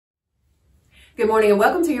Good morning and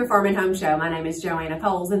welcome to your Farm and Home Show. My name is Joanna,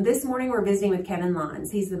 and this morning we're visiting with Kevin Lyons.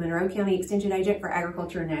 He's the Monroe County Extension Agent for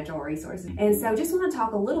Agriculture and Natural Resources. And so just want to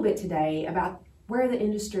talk a little bit today about where the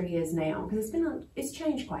industry is now, because it's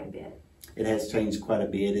changed quite a bit. It has changed quite a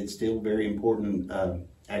bit. It's still very important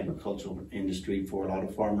agricultural industry for a lot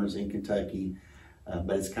of farmers in Kentucky,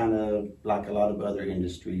 but it's kind of like a lot of other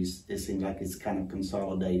industries. It seems like it's kind of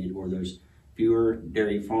consolidated where there's fewer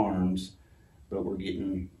dairy farms, but we're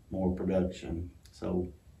getting more production. So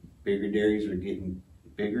bigger dairies are getting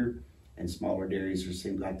bigger, and smaller dairies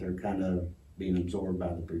seem like they're kind of being absorbed by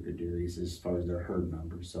the bigger dairies as far as their herd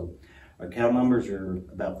numbers. So our cow numbers are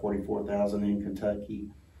about 44,000 in Kentucky,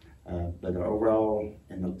 but overall,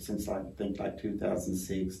 since I think like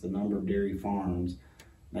 2006, the number of dairy farms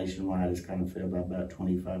nationwide has kind of fell by about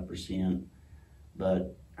 25%,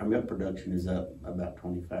 but our milk production is up about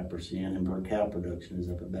 25%, and our cow production is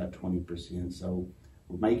up about 20%. So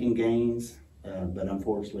we're making gains, but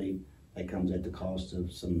unfortunately, that comes at the cost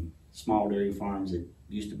of some small dairy farms that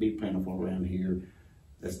used to be plentiful around here.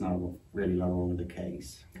 That's not really no longer the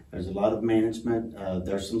case. There's a lot of management.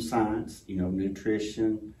 There's some science,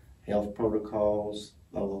 nutrition, health protocols,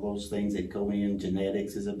 all of those things that go in.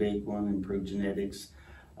 Genetics is a big one, improved genetics.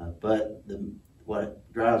 But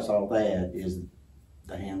what drives all that is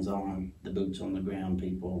the hands-on, the boots on the ground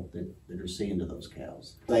people that are seeing to those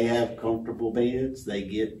cows. They have comfortable beds, they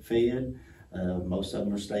get fed, most of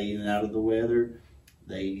them are staying out of the weather.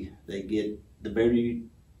 The dairy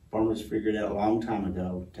farmers figured out a long time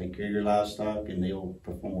ago, take care of your livestock and they'll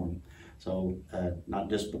perform. So not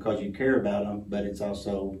just because you care about them, but it's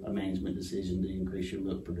also a management decision to increase your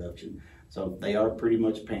milk production. So they are pretty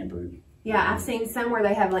much pampered. Yeah, I've seen some where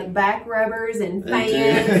they have like back rubbers and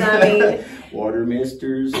fans. Water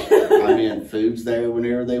misters. Food's there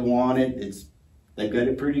whenever they want it. They've got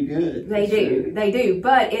it pretty good. They do.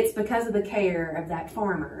 But it's because of the care of that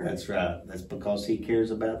farmer. That's right. That's because he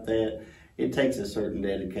cares about that. It takes a certain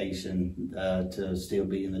dedication to still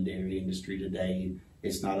be in the dairy industry today.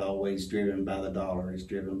 It's not always driven by the dollar. It's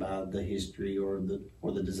driven by the history or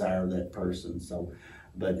the desire of that person. So.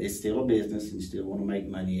 But it's still a business and you still want to make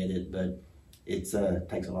money at it, but it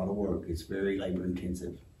takes a lot of work. It's very labor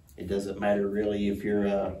intensive. It doesn't matter really if you're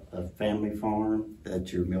a family farm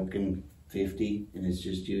that you're milking 50 and it's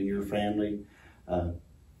just you and your family.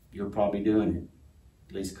 You're probably doing it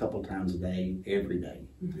at least a couple times a day, every day.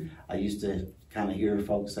 Mm-hmm. I used to kind of hear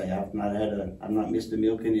folks say, I've not missed a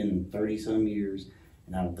milking in 30 some years.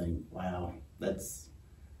 And I would think, wow, that's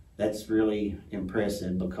really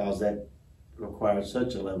impressive, because that requires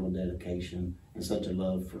such a level of dedication and such a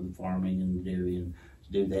love for the farming and the dairy and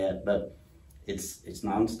to do that. But it's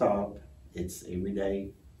nonstop. It's every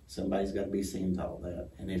day. Somebody's got to be seeing to all that.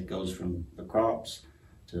 And it goes from the crops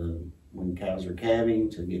to when cows are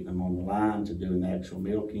calving to getting them on the line to doing the actual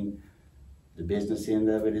milking. The business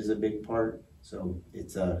end of it is a big part. So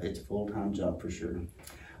it's a full-time job for sure.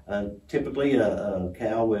 Typically a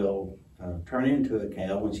cow will turn into a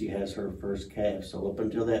cow when she has her first calf. So up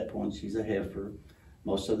until that point, she's a heifer.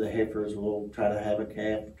 Most of the heifers will try to have a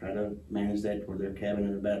calf, try to manage that where they're calving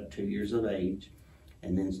at about 2 years of age.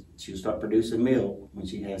 And then she'll start producing milk when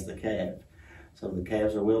she has the calf. So the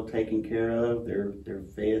calves are well taken care of. They're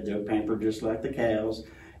fed, they're pampered just like the cows,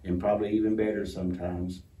 and probably even better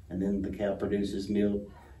sometimes. And then the cow produces milk.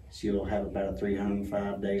 She'll have about a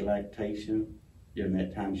 305-day lactation. During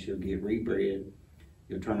that time, she'll get rebred.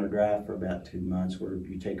 You'll turn her dry for about 2 months, where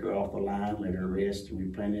you take her off the line, let her rest and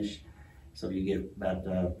replenish. So you get about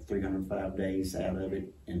 305 days out of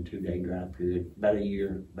it in a 2-day dry period. About a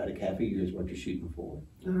year, about a calf a year is what you're shooting for.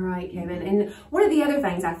 All right, Kevin. And one of the other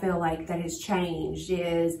things I feel like that has changed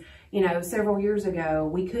is, several years ago,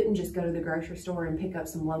 we couldn't just go to the grocery store and pick up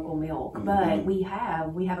some local milk, mm-hmm. but we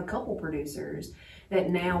have a couple producers that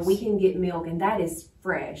now we can get milk, and that is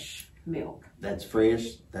fresh milk. That's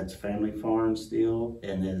fresh. That's family farm still,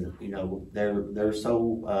 and then they're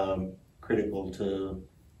so critical to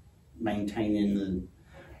maintaining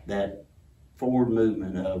that forward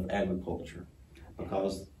movement of agriculture,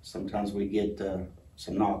 because sometimes we get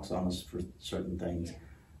some knocks on us for certain things,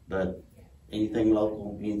 but anything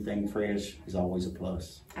local, anything fresh is always a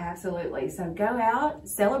plus. Absolutely. So go out,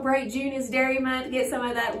 celebrate June is Dairy Month, get some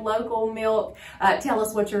of that local milk. Tell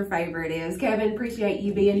us what your favorite is. Kevin, appreciate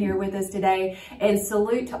you being here with us today, and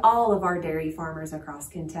salute to all of our dairy farmers across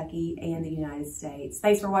Kentucky and the United States.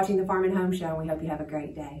 Thanks for watching the Farm and Home Show. We hope you have a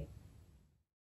great day.